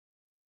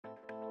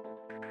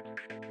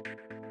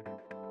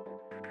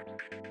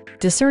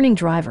Discerning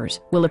drivers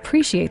will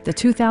appreciate the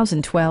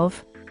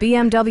 2012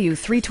 BMW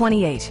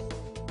 328.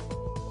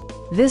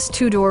 This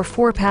two-door,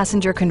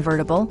 four-passenger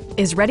convertible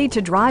is ready to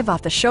drive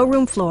off the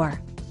showroom floor.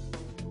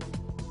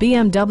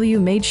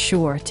 BMW made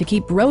sure to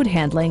keep road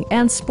handling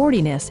and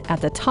sportiness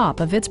at the top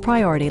of its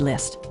priority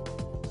list.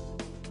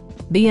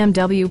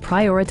 BMW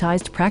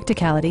prioritized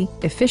practicality,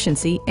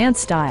 efficiency, and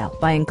style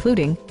by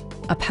including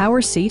a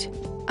power seat,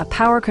 a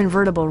power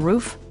convertible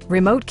roof,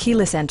 remote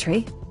keyless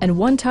entry, and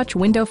one-touch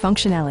window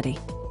functionality.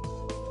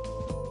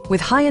 With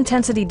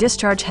high-intensity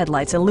discharge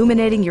headlights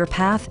illuminating your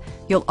path,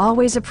 you'll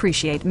always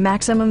appreciate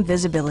maximum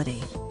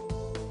visibility.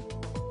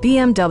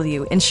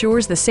 BMW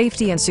ensures the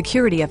safety and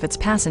security of its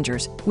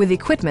passengers with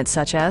equipment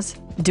such as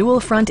dual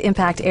front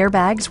impact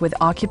airbags with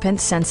occupant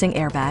sensing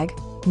airbag,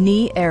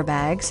 knee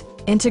airbags,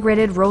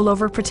 integrated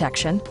rollover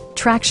protection,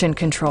 traction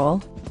control,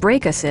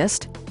 brake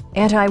assist,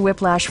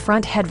 anti-whiplash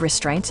front head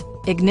restraints,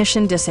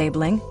 ignition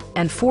disabling,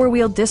 and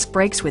four-wheel disc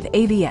brakes with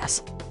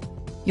ABS.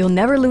 You'll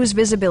never lose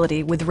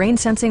visibility with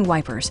rain-sensing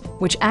wipers,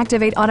 which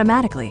activate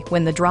automatically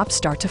when the drops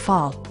start to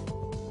fall.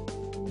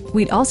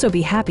 We'd also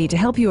be happy to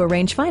help you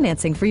arrange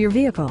financing for your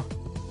vehicle.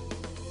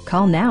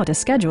 Call now to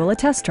schedule a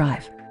test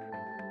drive.